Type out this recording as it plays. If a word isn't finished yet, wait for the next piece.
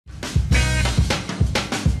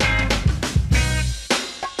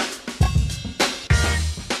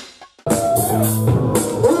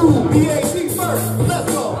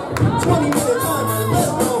Let's go. 20-minute timer.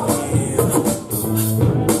 Let's go.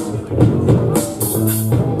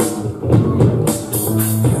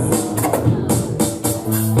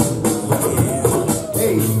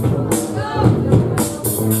 Hey.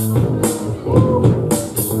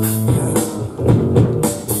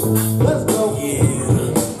 Let's go.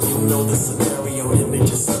 Yeah. You know the scenario.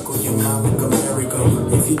 Image is circle your mind like a merry-go.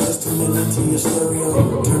 If you just tune in into your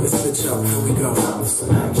stereo, turn this bitch up. Here we go. Time for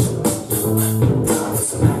some action. Time for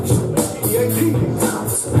some action. Time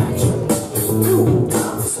for some action.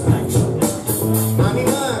 Time for some action.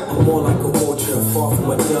 99. I'm more like a vulture, far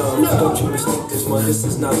from a dove. Don't you mistake this, man. This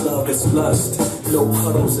is not love, it's lust. No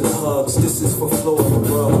cuddles and hugs. This is for Florida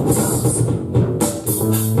rugs.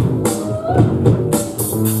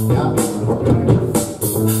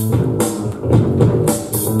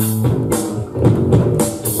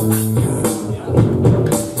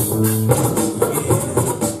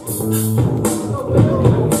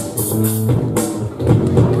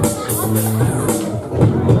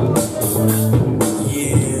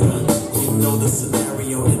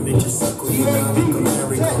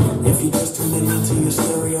 If you just tune in into your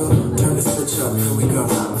stereo, turn this bitch up, here we go.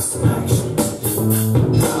 Time for some action.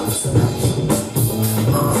 Time for some action.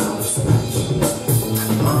 Time for some action.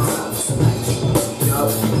 Time for some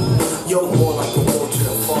action. You're more like a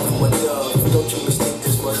vulture, far from a dove. Don't you mistake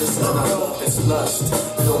this, but this is not love, it's lust.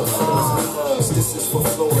 No cuddles and hugs, this is for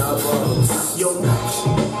Florida rugs. Yo,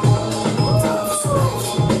 action. Time for some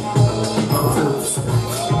action. Time for some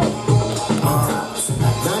action.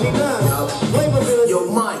 99. Yo,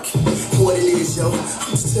 Mike, what it is, yo,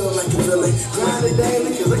 I'm still like a villain. Grinding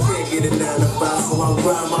daily, cause I can't get it 9 to 5. So I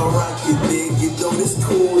ride my rocket, dig, you know this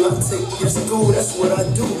cool. I take your school, that's what I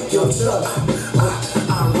do. Yo, Chuck,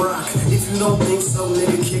 I rock. If you don't think so,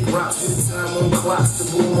 nigga, kick rocks. This time on clocks, the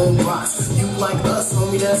boom on box. You like us,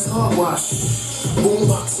 homie, that's hogwash.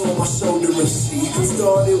 Boombox on my shoulder and she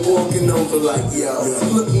started walking over like, yo,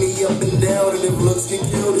 look me up and down, and if looks get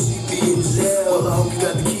killed, she be in jail. Well, I hope you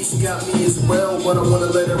got the key, she got me as well, but I wanna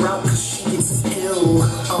let her out cause she gets ill.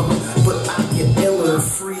 But I get iller,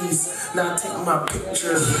 freeze. Now take my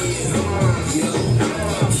picture.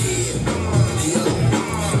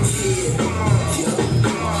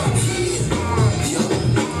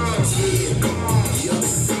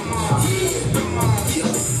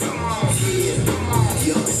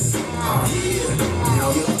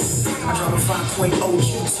 I drive a 5.0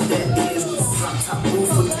 GT that is drop top roof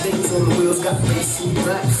with the things on the wheels, got bass in the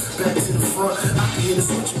back to the front. I can hear the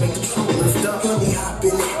switch, make the trunk lift up. Let me hop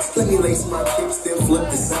in it, let me lace my kicks, then flip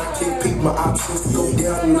the sidekick, pick my options, go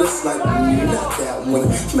down the list like, not that one.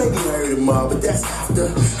 Maybe heard him all, but that's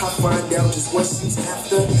after I find out just what she's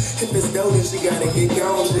after. If it's dope, then she gotta get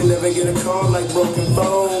gone. She'll never get a call like broken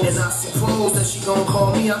phone. And I suppose that she gon'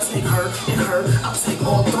 call me. I'll take her and her. I'll take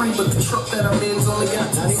all three, but the truck that I'm in's only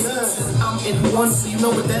got 29. I'm in one, so you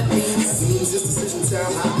know what that means. It means it's decision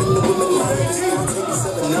time. Hop in the women line. Just gonna take it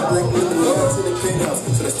 7 up like living line to the penthouse.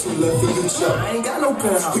 So that's too love for you, Chuck. I ain't got no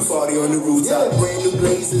penthouse. We party on the rooftop. Brand new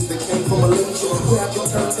blazers that came from Malaysia. Grab the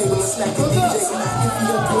turntable and snack the DJ. If you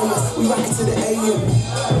don't play us, we rock it to the AM.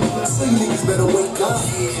 So you niggas better wake up.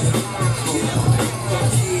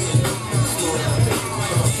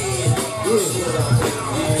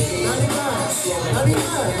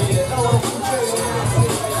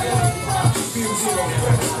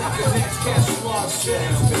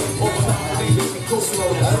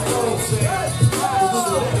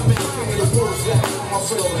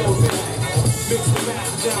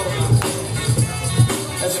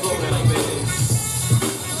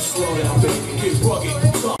 Slow down, baby, get rugged,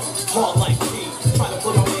 tough, hard like me. Try to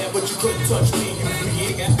put on there, but you couldn't touch me. You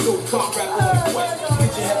ain't got no combat on the quest.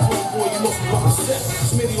 Get your head roll, boy, you must be upset.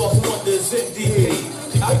 Smitty off the wonders, MDP.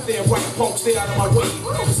 Out there, right punk, stay out of my way.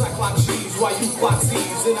 Cause I clock G's while you clock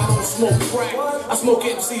C's. And I don't smoke crack, I smoke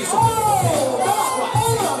MCs. So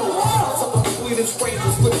something weed and sprays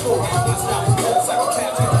and slip over. It's not it's like a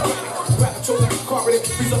cat, grab a choke like a carpet,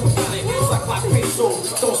 freeze up a planet. It's like clock peso,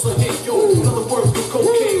 don't say yo. Another word for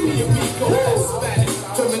cocaine, me and Rico, that's Spanish.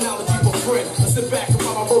 Terminology for friend. I sit back and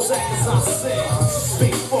pop my rose act as I said.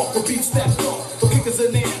 Big funk, for beats that funk. For kickers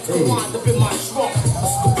in there, to wind up in my trunk. I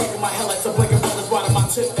still break in my headlights, I'm blinking brothers right in my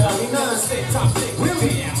tip. He never said top thing.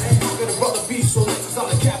 Damn, how could a brother be so nice? Cause I'm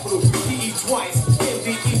the capital. PE twice,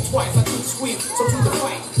 MDE twice. I do the squeeze, so do the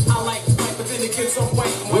fight. I like fight, but then it gets some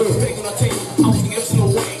right. When you're banging on tape, I don't think it's no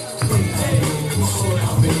way. Slow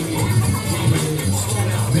down, baby. Slow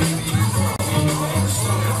down, baby.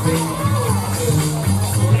 Slow down, baby.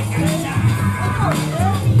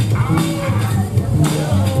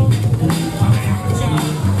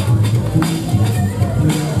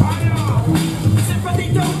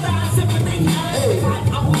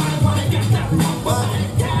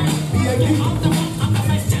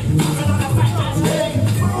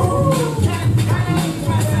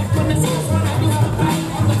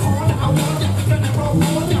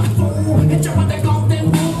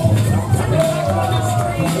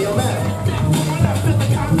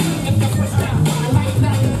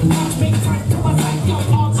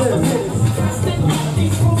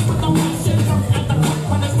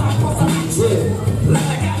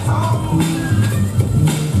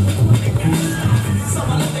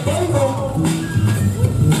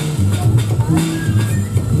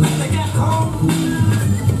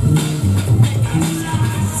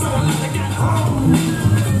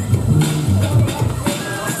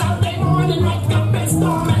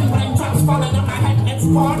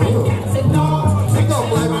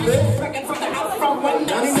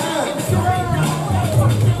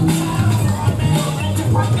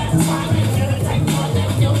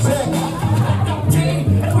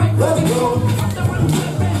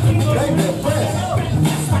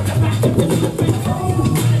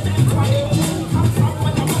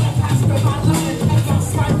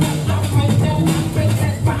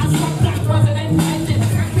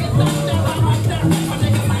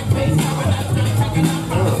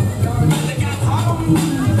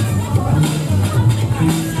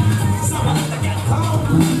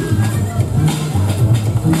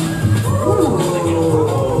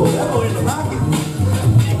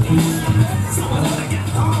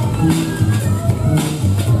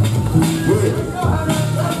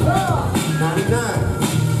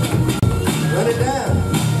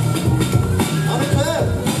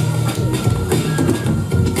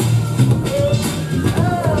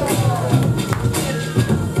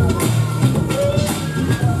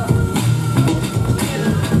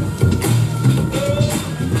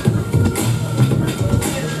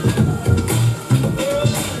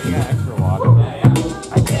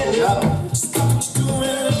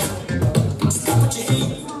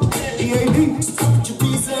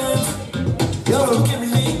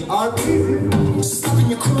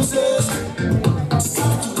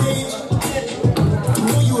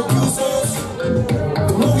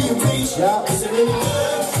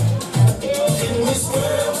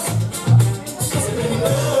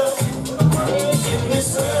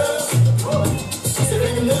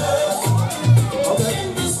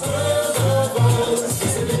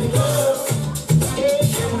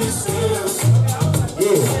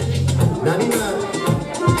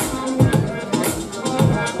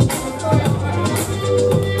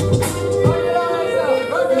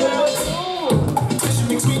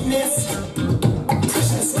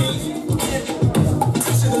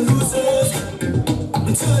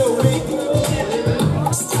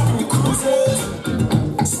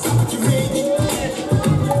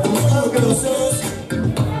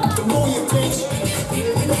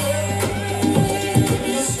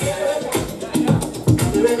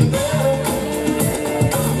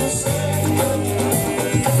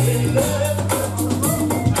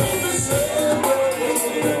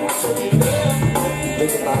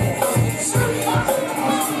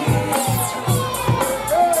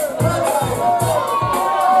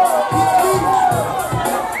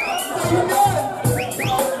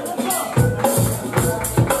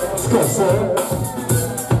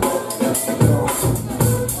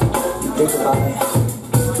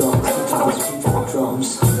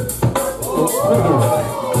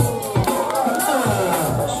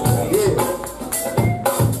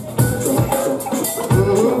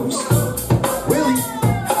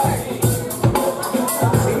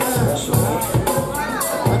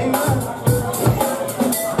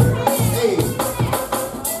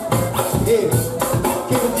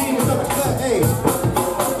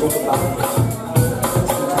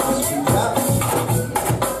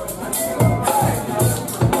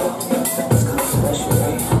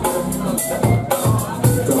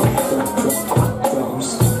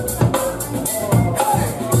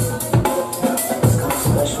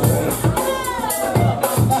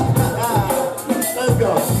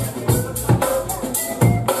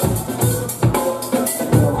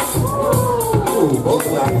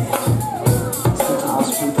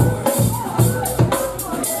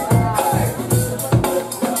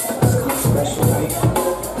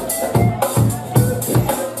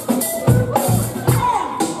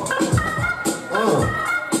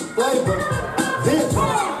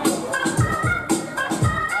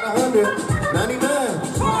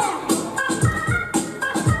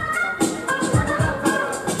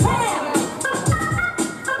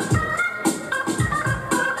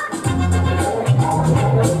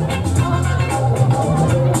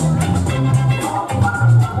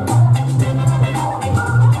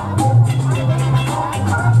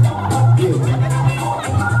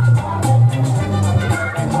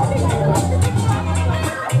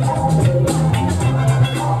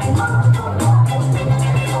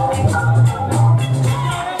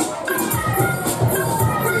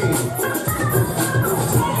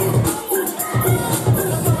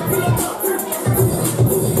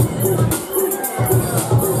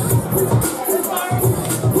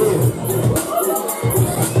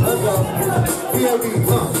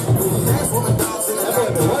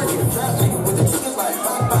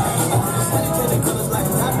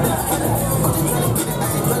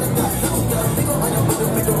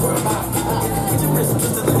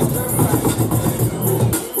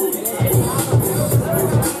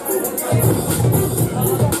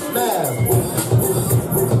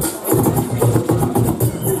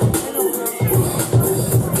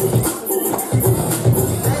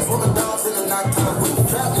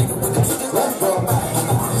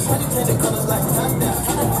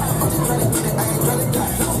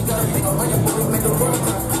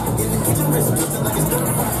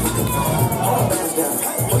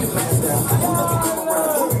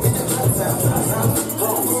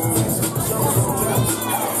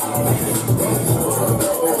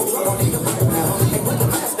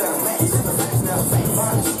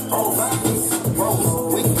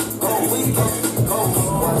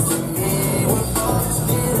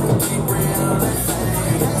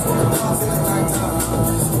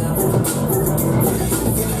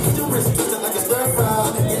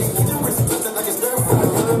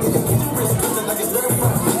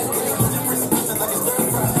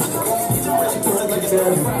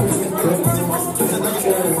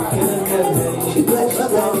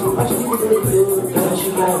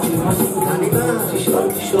 gladzi, masz ci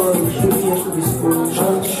short, chuvinha chuviscou,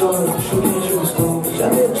 short, chuvinha chuviscou.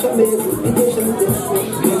 Chamego, me deixa, me deixa.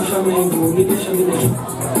 Vem chamego, me deixa, me deixa.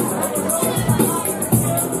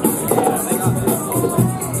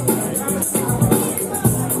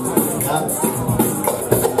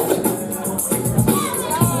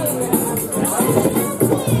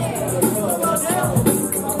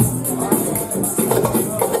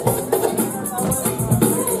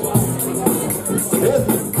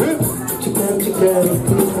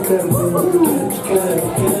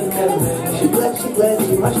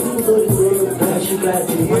 Chiclete, mais de 2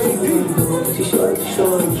 chiclete, mais de 2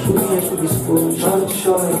 chora, chuvinha chuviscou,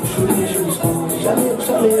 chora, chuvinha chuviscou.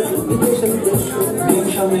 Chamego, me deixa, me deixou. Vem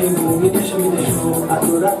chamego, me deixa, me deixou.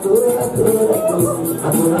 Adorador, adorador,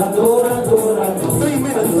 adorador, adorador. 3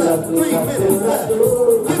 minutes left, 3 minutes left.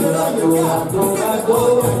 Give it all you got.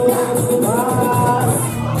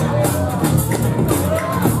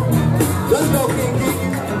 Let's go, King Kiki.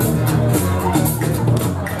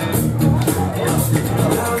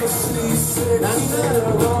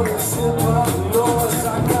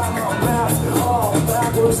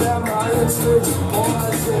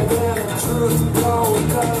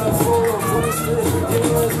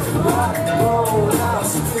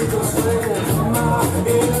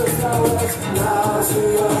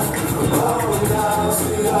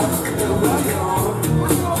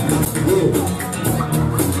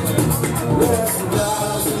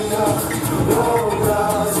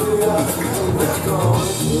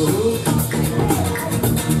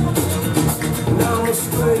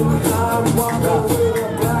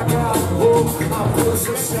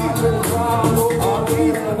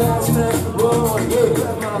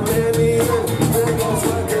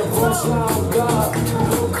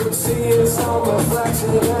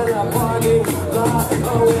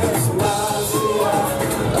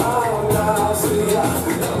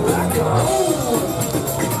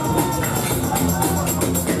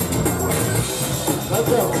 Let's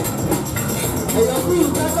go. Hey, yo, please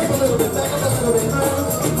back up a little bit. Back up a little bit.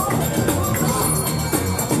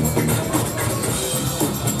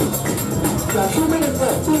 Got 2 minutes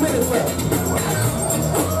left. 2 minutes left.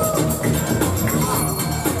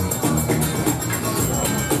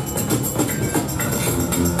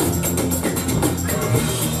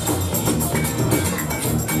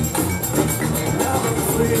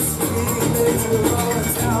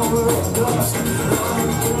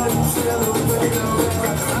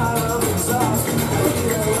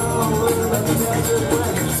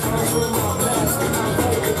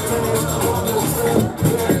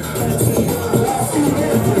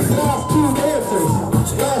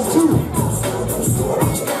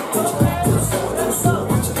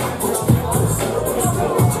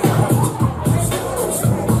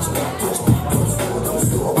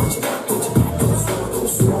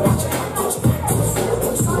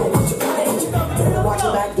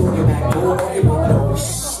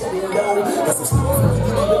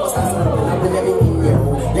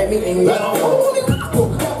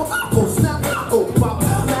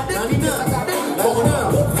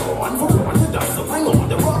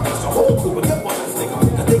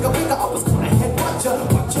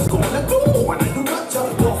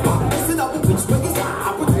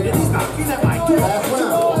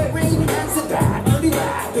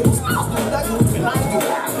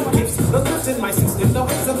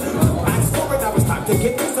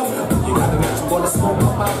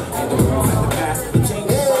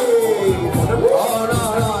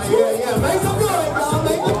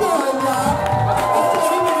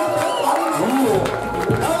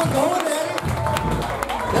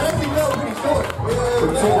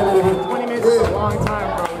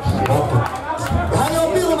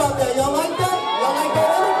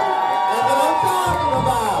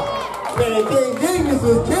 Man, King Genius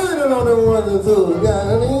was killing it on them 1s and 2s.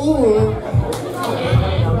 Yeah, I mean,